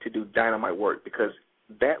to do dynamite work, because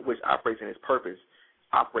that which operates in its purpose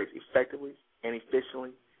operates effectively and efficiently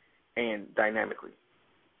and dynamically.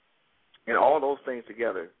 And all those things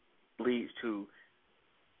together leads to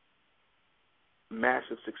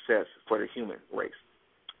massive success for the human race.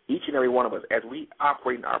 Each and every one of us, as we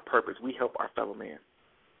operate in our purpose, we help our fellow man.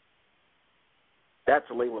 That's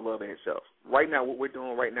a labor of love in itself. Right now, what we're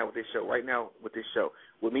doing right now with this show,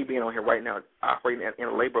 with me being on here right now, operating in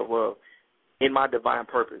a labor of love, in my divine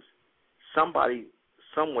purpose, somebody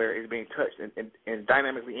somewhere is being touched and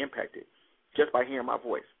dynamically impacted just by hearing my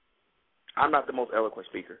voice. I'm not the most eloquent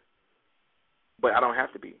speaker, but I don't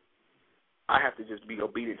have to be. I have to just be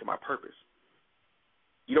obedient to my purpose.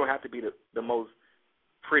 You don't have to be the most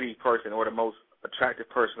pretty person or the most attractive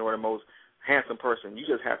person or the most handsome person. You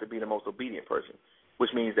just have to be the most obedient person,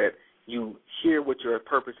 which means that you hear what your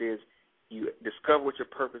purpose is, you discover what your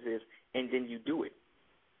purpose is, and then you do it.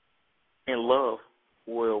 And love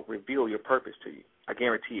will reveal your purpose to you. I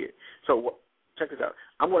guarantee it. So check this out.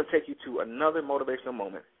 I'm going to take you to another motivational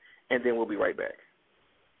moment, and then we'll be right back.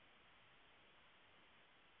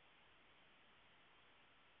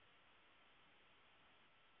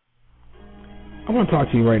 I want to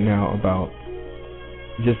talk to you right now about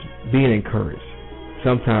just being encouraged.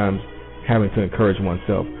 Sometimes having to encourage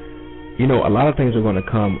oneself. A lot of things are going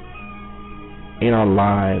to come in our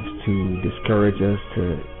lives to discourage us,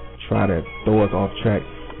 to try to throw us off track.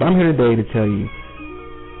 But I'm here today to tell you,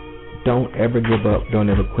 don't ever give up. Don't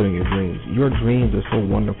ever quit on your dreams. Your dreams are so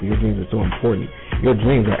wonderful. Your dreams are so important. Your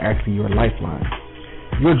dreams are actually your lifeline.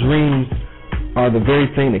 Your dreams are the very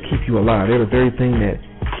thing that keep you alive. They're the very thing that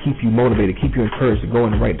keep you motivated, keep you encouraged to go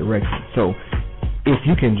in the right direction. So if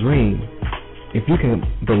you can dream, if you can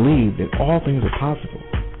believe that all things are possible,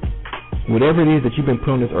 whatever it is that you've been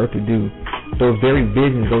put on this earth to do, those very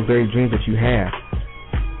visions, those very dreams that you have,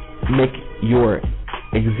 make your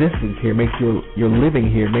existence here, make your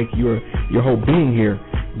living here, make your whole being here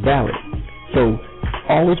valid. So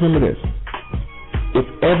always remember this. If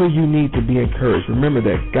ever you need to be encouraged, remember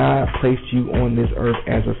that God placed you on this earth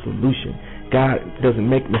as a solution. God doesn't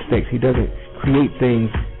make mistakes. He doesn't create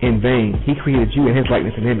things in vain. He created you in His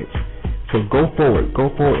likeness and image. So go forward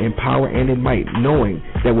in power and in might, knowing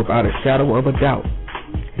that without a shadow of a doubt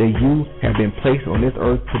that you have been placed on this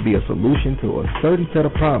earth to be a solution to a certain set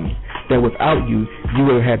of problems that without you, you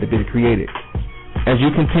would have had to be created. As you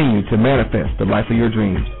continue to manifest the life of your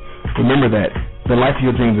dreams, remember that the life of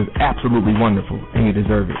your dreams is absolutely wonderful and you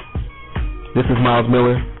deserve it. This is Myles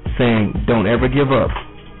Miller saying, don't ever give up,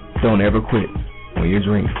 don't ever quit on your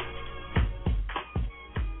dreams.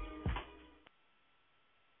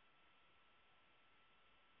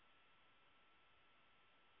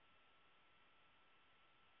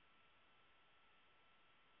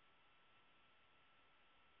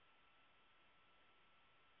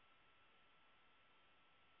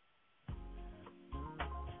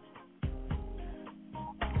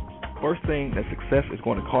 First thing that success is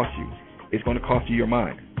going to cost you, it's going to cost you your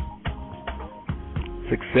mind.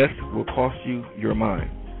 Success will cost you your mind.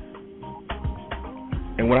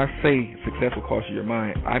 And when I say success will cost you your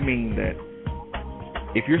mind, I mean that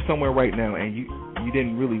if you're somewhere right now and you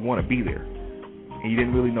didn't really want to be there, and you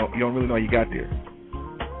don't really know how you got there,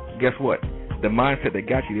 guess what? The mindset that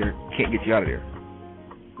got you there can't get you out of there.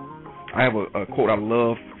 I have a quote I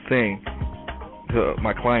love saying to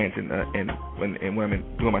my clients and when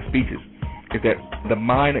I'm doing my speeches, is that the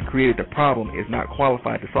mind that created the problem is not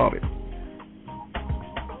qualified to solve it.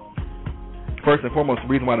 First and foremost, the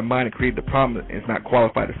reason why the mind that created the problem is not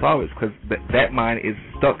qualified to solve it is because that mind is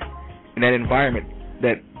stuck in that environment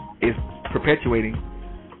that is perpetuating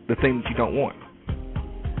the thing that you don't want.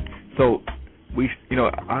 So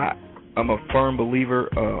I'm a firm believer.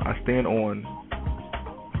 I stand on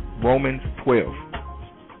Romans 12.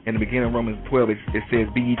 In the beginning of Romans 12, it says,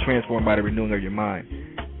 "Be ye transformed by the renewing of your mind."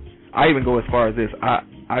 I even go as far as this. I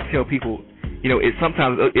tell people,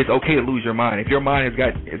 sometimes it's okay to lose your mind. If your mind has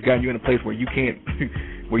gotten you in a place where you can't,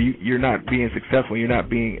 where you're not being successful, you're not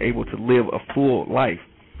being able to live a full life,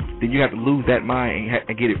 then you have to lose that mind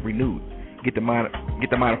and get it renewed. Get the mind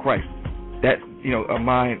of Christ. That a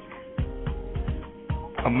mind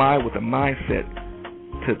with a mindset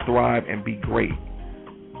to thrive and be great.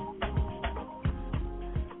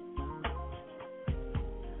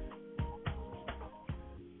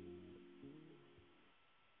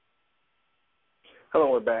 Hello,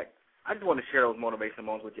 we're back. I just want to share those motivational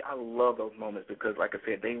moments with you. I love those moments because, like I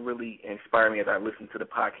said, they really inspire me as I listen to the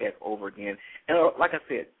podcast over again. And like I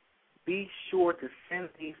said, be sure to send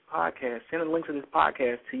a link to this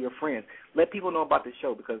podcast to your friends. Let people know about this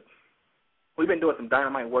show because we've been doing some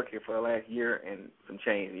dynamite work here for the last year and some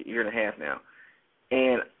change, a year and a half now.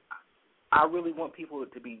 And I really want people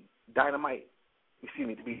to be dynamically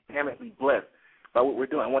blessed by what we're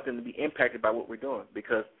doing. I want them to be impacted by what we're doing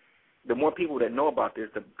because the more people that know about this,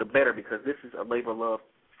 the better, because this is a labor of love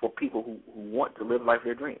for people who want to live the life of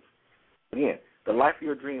their dreams. Again, the life of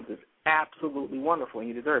your dreams is absolutely wonderful, and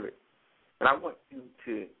you deserve it. And I want you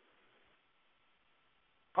to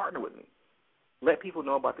partner with me. Let people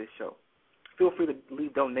know about this show. Feel free to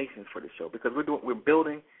leave donations for this show because we're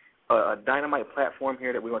building a dynamite platform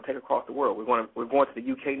here that we're going to take across the world. We're going to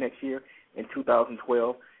the UK next year in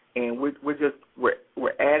 2012, and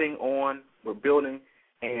we're adding on, we're building,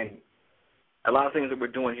 and a lot of things that we're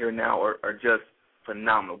doing here now are just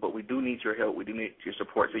phenomenal, but we do need your help. We do need your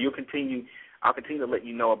support. So I'll continue to let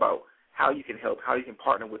you know about how you can help, how you can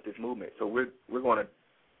partner with this movement. So we're going to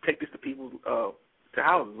take this to people's to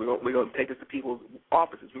houses. We're going to take this to people's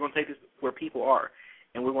offices. We're going to take this where people are,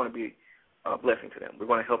 and we're going to be a blessing to them. We're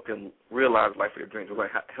going to help them realize the life of their dreams. We're going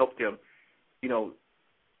to help them,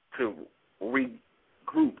 to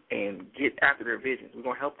regroup and get after their visions. We're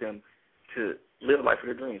going to help them to live the life of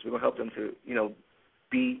their dreams. We're going to help them to,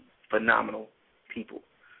 be phenomenal people.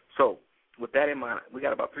 So with that in mind, we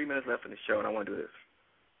got about 3 minutes left in the show, and I want to do this.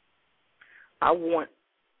 I want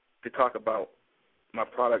to talk about my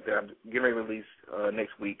product that I'm getting ready to release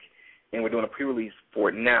next week, and we're doing a pre-release for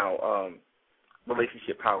it now.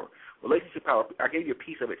 relationship power. Relationship power, I gave you a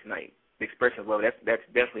piece of it tonight, the expression of love. That's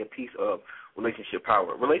definitely a piece of relationship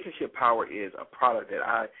power. Relationship power is a product that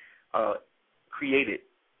I created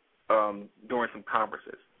during some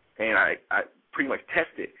conferences, and I pretty much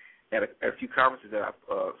tested at a few conferences that I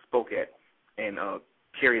spoke at and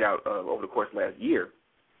carried out over the course of last year.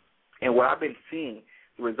 And what I've been seeing,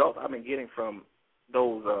 the results I've been getting from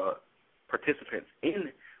those participants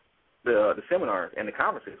in the seminars and the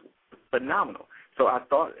conferences, phenomenal. So I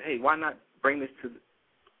thought, hey, why not bring this to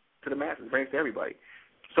the masses, bring this to everybody?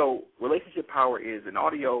 So relationship power is an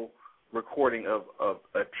audio recording of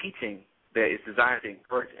a teaching that is designed to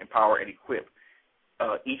encourage, empower, and equip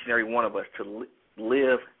each and every one of us to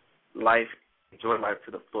live life, enjoy life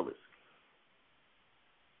to the fullest.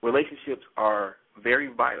 Relationships are very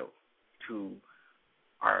vital to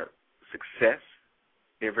our success.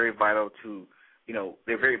 They're very vital to,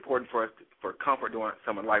 they're very important for us for comfort during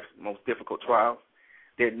some of life's most difficult trials.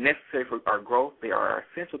 They're necessary for our growth. They are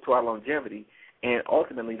essential to our longevity, and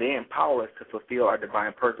ultimately they empower us to fulfill our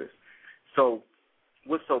divine purpose. So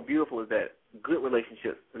what's so beautiful is that good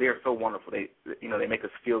relationships, they are so wonderful. They make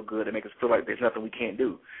us feel good. They make us feel like there's nothing we can't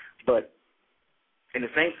do. But in the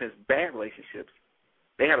same sense, bad relationships,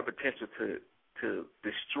 they have a potential to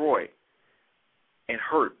destroy and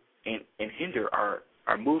hurt and hinder our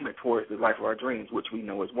movement towards the life of our dreams, which we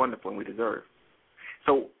know is wonderful and we deserve.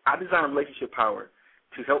 So I designed relationship power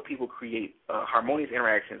to help people create harmonious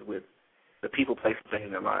interactions with the people, places, things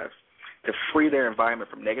in their lives, to free their environment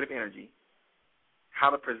from negative energy, how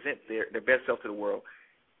to present their best self to the world.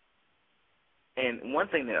 And one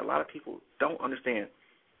thing that a lot of people don't understand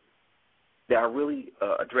that I really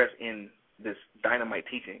address in this dynamite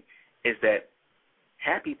teaching is that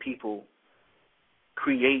happy people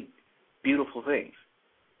create beautiful things.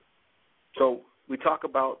 So we talk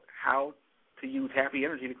about how to use happy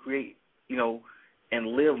energy to create, and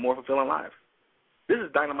live more fulfilling lives. This is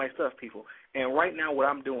dynamite stuff, people. And right now what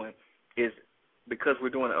I'm doing is, because we're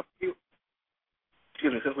doing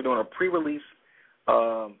since we're doing a pre-release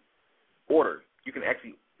order, you can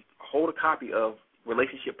actually hold a copy of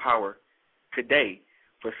Relationship Power today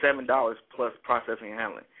for $7 plus processing and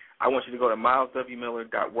handling. I want you to go to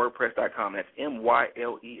MylesWMiller.wordpress.com. That's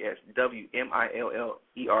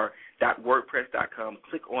MylesWMiller.wordpress.com.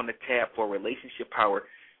 Click on the tab for Relationship Power.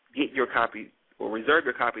 Get your copy or reserve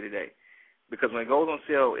your copy today, because when it goes on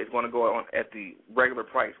sale, it's going to go on at the regular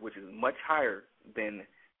price, which is much higher than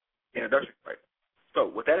the introductory price. So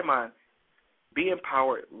with that in mind, be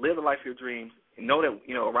empowered, live the life of your dreams, and know that,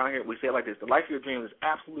 around here we say it like this: the life of your dreams is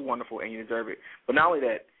absolutely wonderful and you deserve it. But not only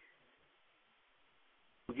that,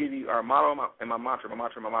 we give you our motto and my mantra,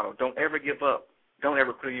 don't ever give up. Don't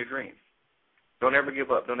ever quit on your dreams. Don't ever give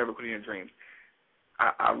up. Don't ever quit on your dreams.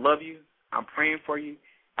 I love you. I'm praying for you.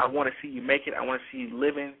 I want to see you make it. I want to see you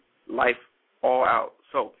living life all out.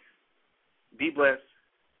 So be blessed.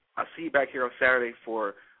 I'll see you back here on Saturday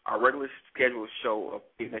for our regular scheduled show of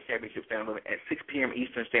Business Championship Standard Living at 6 p.m.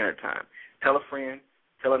 Eastern Standard Time. Tell a friend,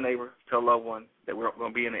 tell a neighbor, tell a loved one that we're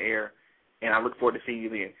going to be in the air, and I look forward to seeing you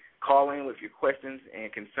then. Call in with your questions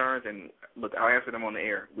and concerns, and look, I'll answer them on the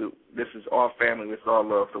air. This is all family. This is all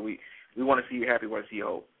love. So we want to see you happy. We want to see you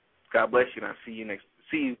whole. God bless you, and I'll see you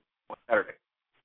on Saturday.